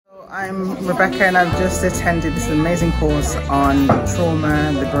I'm Rebecca and I've just attended this amazing course on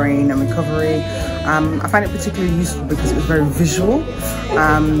trauma, the brain and recovery. I find it particularly useful because it was very visual.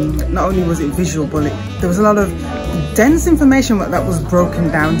 Not only was it visual, but there was a lot of dense information that was broken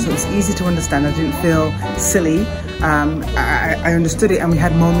down, so it's easy to understand. I didn't feel silly. I understood it, and we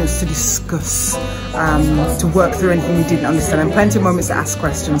had moments to discuss, to work through anything we didn't understand, and plenty of moments to ask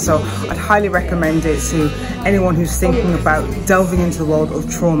questions. So I'd highly recommend it to anyone who's thinking about delving into the world of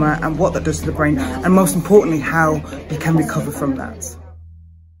trauma and what that does to the brain, and most importantly, how you can recover from that.